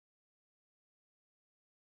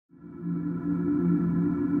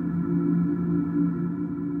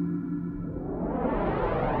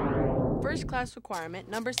first class requirement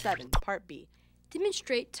number 7, Part B.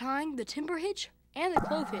 Demonstrate tying the timber hitch and the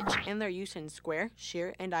clove hitch And their use in square,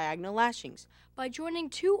 shear, and diagonal lashings by joining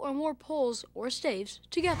 2 or more poles or staves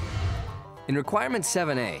together. In Requirement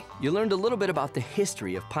 7A, you learned a little bit about the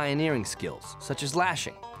history of pioneering skills, such as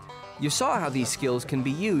lashing. You saw how these skills can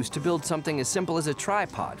be used to build something as simple as a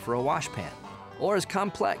tripod for a wash pan, or as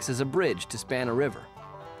complex as a bridge to span a river.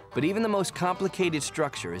 But even the most complicated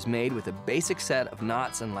structure is made with a basic set of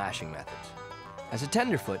knots and lashing methods. As a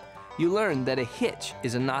tenderfoot, you learned that a hitch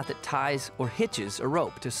is a knot that ties or hitches a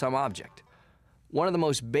rope to some object. One of the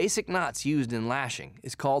most basic knots used in lashing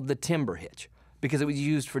is called the timber hitch, because it was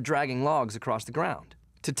used for dragging logs across the ground.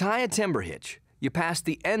 To tie a timber hitch, you pass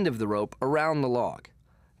the end of the rope around the log.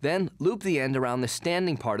 Then loop the end around the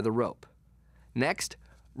standing part of the rope. Next,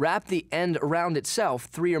 wrap the end around itself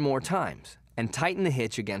 3 or more times and tighten the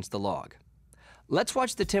hitch against the log. Let's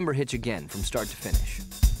watch the timber hitch again from start to finish.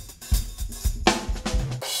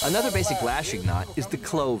 Another basic lashing knot is the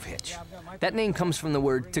clove hitch. That name comes from the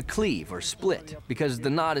word to cleave or split because the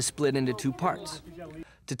knot is split into 2 parts.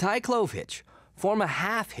 To tie a clove hitch, form a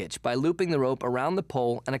half hitch by looping the rope around the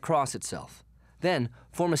pole and across itself. Then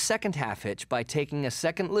form a second half hitch by taking a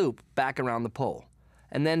second loop back around the pole.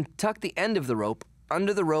 And then tuck the end of the rope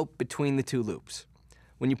under the rope between the 2 loops.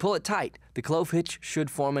 When you pull it tight, the clove hitch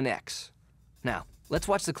should form an X. Now, let's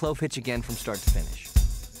watch the clove hitch again from start to finish.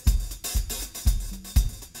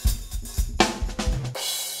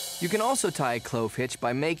 You can also tie a clove hitch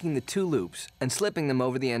by making the 2 loops and slipping them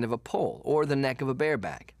over the end of a pole or the neck of a bear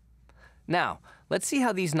bag. Now, let's see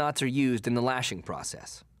how these knots are used in the lashing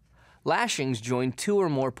process. Lashings join 2 or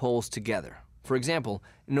more poles together, for example,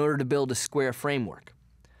 in order to build a square framework.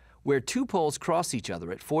 Where 2 poles cross each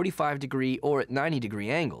other at 45-degree or at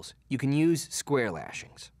 90-degree angles, you can use square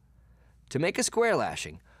lashings. To make a square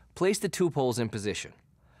lashing, place the 2 poles in position.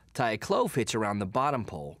 Tie a clove hitch around the bottom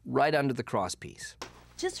pole right under the crosspiece.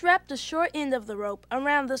 Just wrap the short end of the rope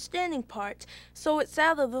around the standing part so it's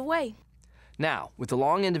out of the way. Now, with the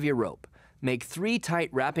long end of your rope, make 3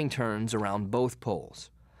 tight wrapping turns around both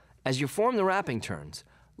poles. As you form the wrapping turns,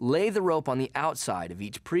 lay the rope on the outside of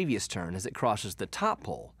each previous turn as it crosses the top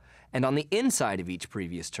pole, and on the inside of each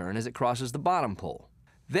previous turn as it crosses the bottom pole.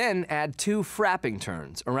 Then add 2 frapping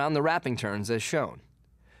turns around the wrapping turns as shown.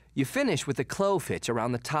 You finish with a clove hitch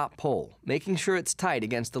around the top pole, making sure it's tight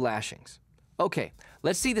against the lashings. Okay,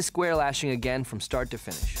 let's see the square lashing again from start to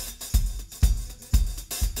finish.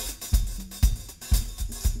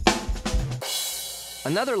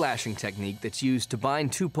 Another lashing technique that's used to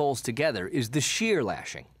bind 2 poles together is the shear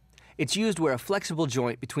lashing. It's used where a flexible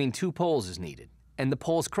joint between 2 poles is needed, and the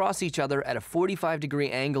poles cross each other at a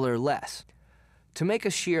 45-degree angle or less. To make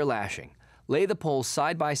a shear lashing, lay the poles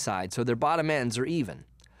side by side so their bottom ends are even.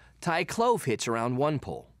 Tie a clove hitch around one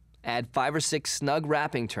pole. Add 5 or 6 snug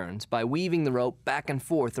wrapping turns by weaving the rope back and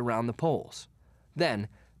forth around the poles. Then,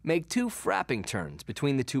 make 2 frapping turns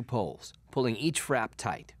between the 2 poles, pulling each frap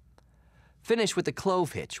tight. Finish with a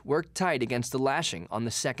clove hitch worked tight against the lashing on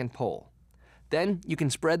the second pole. Then, you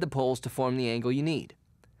can spread the poles to form the angle you need.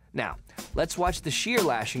 Now, let's watch the shear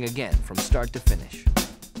lashing again from start to finish.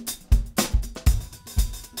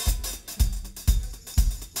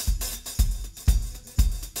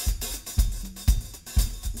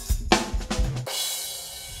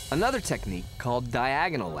 Another technique, called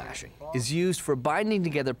diagonal lashing, is used for binding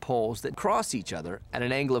together poles that cross each other at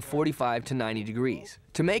an angle of 45 to 90 degrees.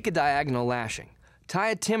 To make a diagonal lashing, tie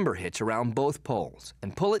a timber hitch around both poles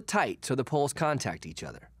and pull it tight so the poles contact each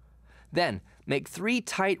other. Then, make 3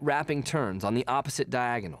 tight wrapping turns on the opposite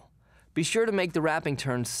diagonal. Be sure to make the wrapping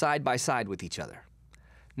turns side by side with each other.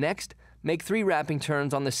 Next, make 3 wrapping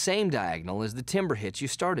turns on the same diagonal as the timber hitch you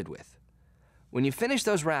started with. When you finish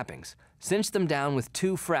those wrappings, cinch them down with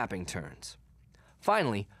 2 frapping turns.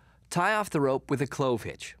 Finally, tie off the rope with a clove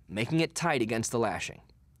hitch, making it tight against the lashing.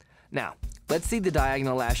 Now, let's see the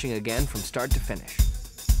diagonal lashing again from start to finish.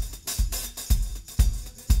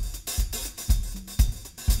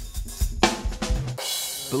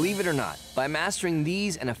 Believe it or not, by mastering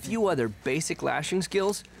these and a few other basic lashing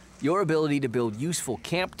skills, your ability to build useful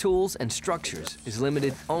camp tools and structures is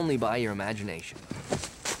limited only by your imagination.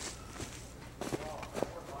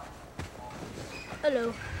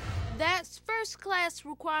 Hello. That's first class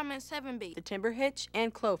requirement 7B. The timber hitch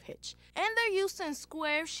and clove hitch. And their use in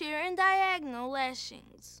square, shear, and diagonal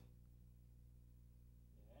lashings.